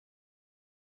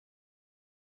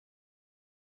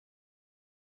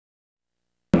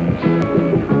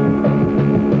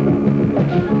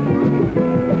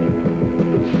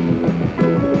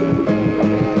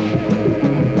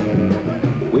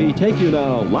take you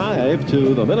now live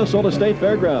to the Minnesota State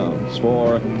Fairgrounds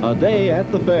for A Day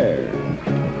at the Fair.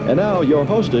 And now your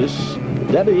hostess,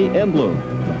 Debbie Enblum.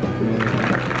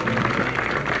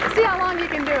 See how long you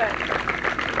can do it.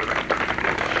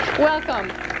 Welcome.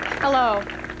 Hello.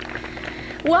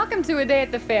 Welcome to A Day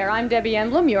at the Fair. I'm Debbie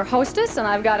Enblum, your hostess, and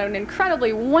I've got an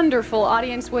incredibly wonderful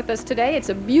audience with us today. It's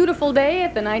a beautiful day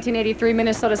at the 1983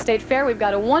 Minnesota State Fair. We've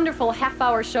got a wonderful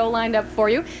half-hour show lined up for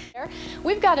you.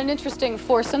 We've got an interesting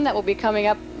foursome that will be coming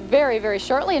up very, very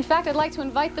shortly. In fact, I'd like to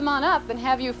invite them on up and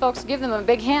have you folks give them a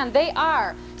big hand. They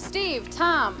are Steve,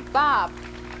 Tom, Bob,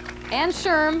 and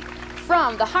Sherm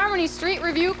from the Harmony Street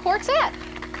Revue Quartet.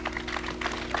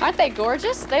 Aren't they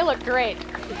gorgeous? They look great.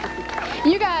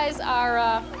 You guys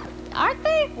are, aren't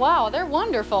they? Wow, they're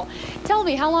wonderful. Tell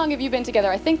me, how long have you been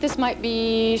together? I think this might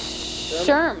be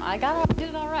Sherm. Did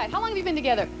it all right. How long have you been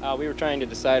together? We were trying to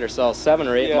decide ourselves, 7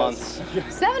 or 8 months.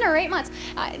 7 or 8 months.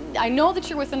 I know that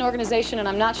you're with an organization, and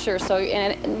I'm not sure. So,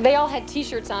 and they all had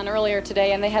T-shirts on earlier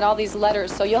today, and they had all these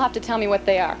letters. So you'll have to tell me what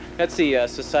they are. That's the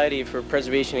Society for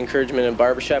Preservation, Encouragement, and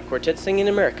Barbershop Quartet Singing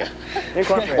in America.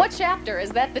 What chapter?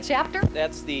 Is that the chapter?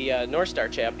 That's the North Star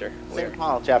chapter. St.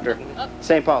 Paul chapter.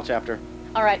 St. Paul chapter.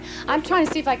 All right. I'm trying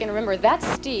to see if I can remember. That's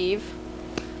Steve.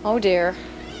 Oh dear.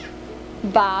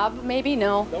 Bob, maybe?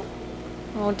 No. Nope.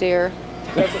 Oh dear.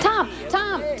 Tom.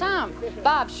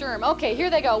 Bob, Sherm. Okay, here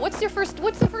they go. What's the first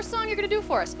song you're going to do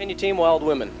for us? Can you tame Wild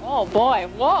Women? Oh boy.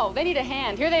 Whoa, they need a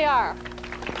hand. Here they are.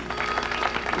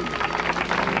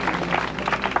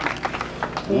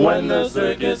 When the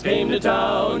circus came to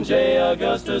town, J.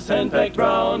 Augustus Henpecked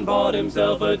Brown bought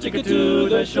himself a ticket to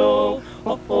the show.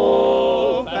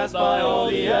 Oh, passed by all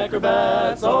the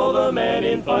acrobats, all the men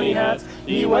in funny hats.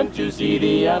 He went to see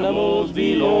the animals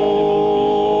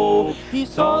below. He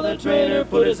saw the trainer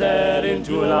put his head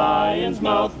into a lion's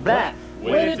mouth. Blah!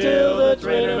 Waited till the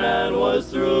trainer man was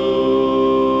through.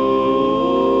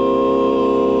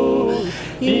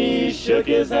 He shook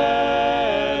his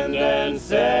hand and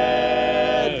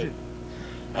said,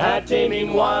 "At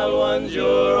taming wild ones,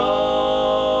 you're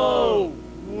all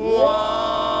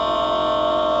wow.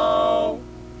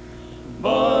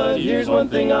 But here's one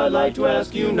thing I'd like to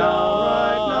ask you now,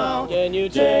 right now. Can you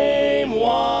tame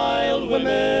wild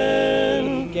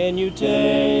women? Can you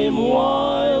tame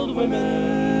wild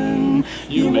women?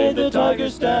 You made the tiger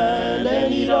stand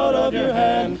and eat out of your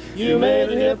hand. You made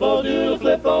the hippo do a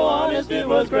flippo, honest it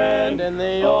was grand. And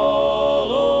they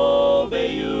all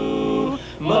obey you.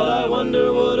 But I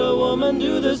wonder, would a woman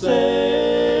do the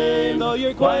same? Though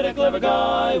you're quite a clever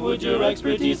guy, would your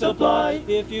expertise apply?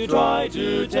 If you try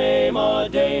to tame a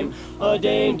dame,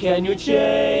 can you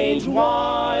change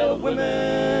wild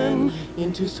women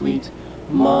into sweet,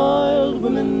 mild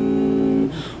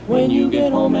women? When you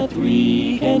get home at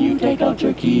 3, can you take out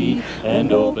your key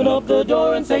and open up the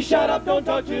door and say, "Shut up, don't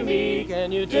talk to me"?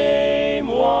 Can you tame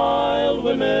wild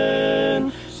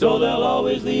women so they'll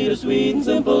always lead a sweet and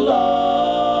simple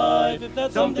life? If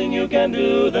that's something you can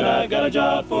do, then I've got a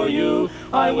job for you.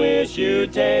 I wish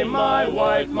you'd tame my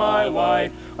wife, my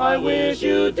wife. I wish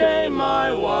you'd tame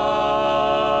my wife,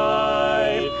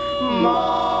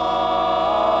 my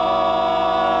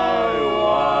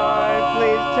wife.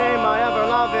 Please tame my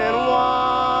ever-loving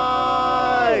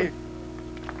wife.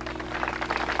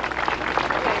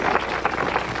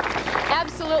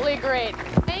 Absolutely great.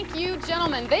 Thank you,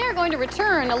 gentlemen. They are going to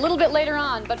return a little bit later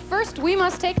on, but first we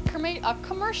must take a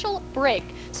commercial break.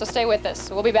 So stay with us.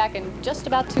 We'll be back in just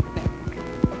about 2 minutes.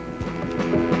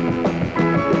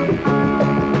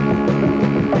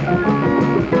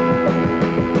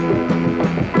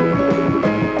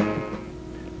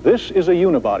 This is a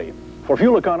unibody. For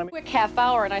fuel economy... Quick half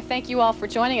hour, and I thank you all for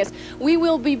joining us. We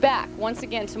will be back once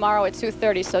again tomorrow at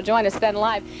 2:30, so join us then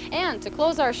live. And to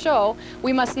close our show,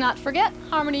 we must not forget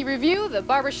Harmony Revue, the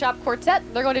Barbershop Quartet.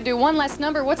 They're going to do one last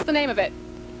number. What's the name of it?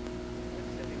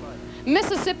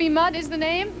 Mississippi Mud is the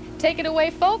name. Take it away,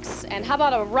 folks, and how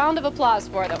about a round of applause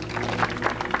for them?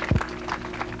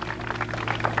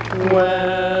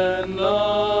 When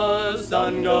the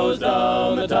sun goes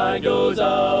down, the tide goes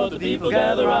out, the people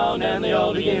gather round and they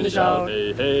all begin to shout,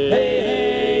 "Hey, hey, hey,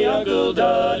 hey, Uncle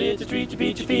Dud, it's a treat to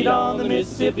beat your feet on the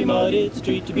Mississippi mud. It's a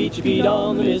treat to beat your feet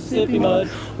on the Mississippi mud.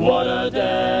 What a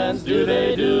dance do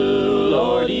they do,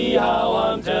 Lordy, how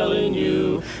I'm telling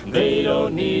you. They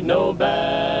don't need no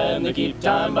band, they keep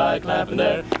time by clapping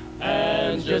their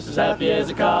hands, just as happy as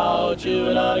a cow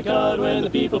chewing on a cud when the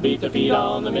people beat their feet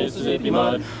on the Mississippi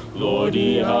mud.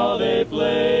 Lordy, how they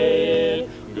play it,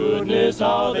 goodness,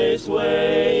 how they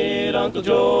sway it. Uncle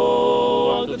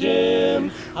Joe, Uncle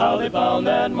Jim, how they pound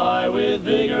that mire with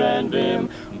vigor and vim.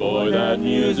 Boy, that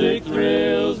music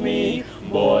thrills me.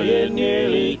 Boy, it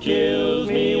nearly kills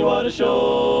me, what a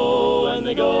show. And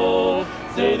they go,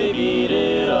 say they beat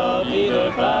it up,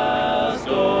 either fast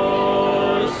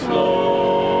or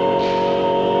slow.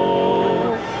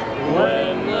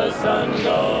 When the sun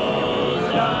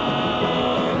goes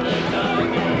down, they tell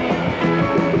me.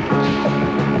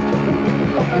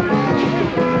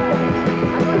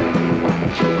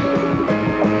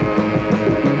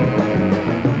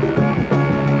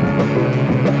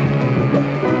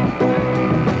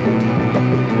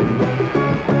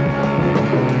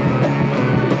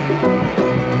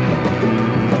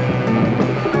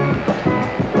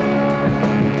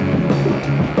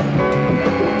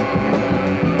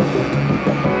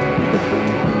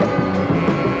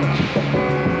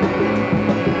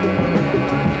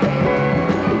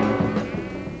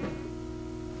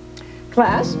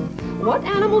 Class, what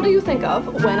animal do you think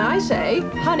of when I say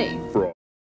honey?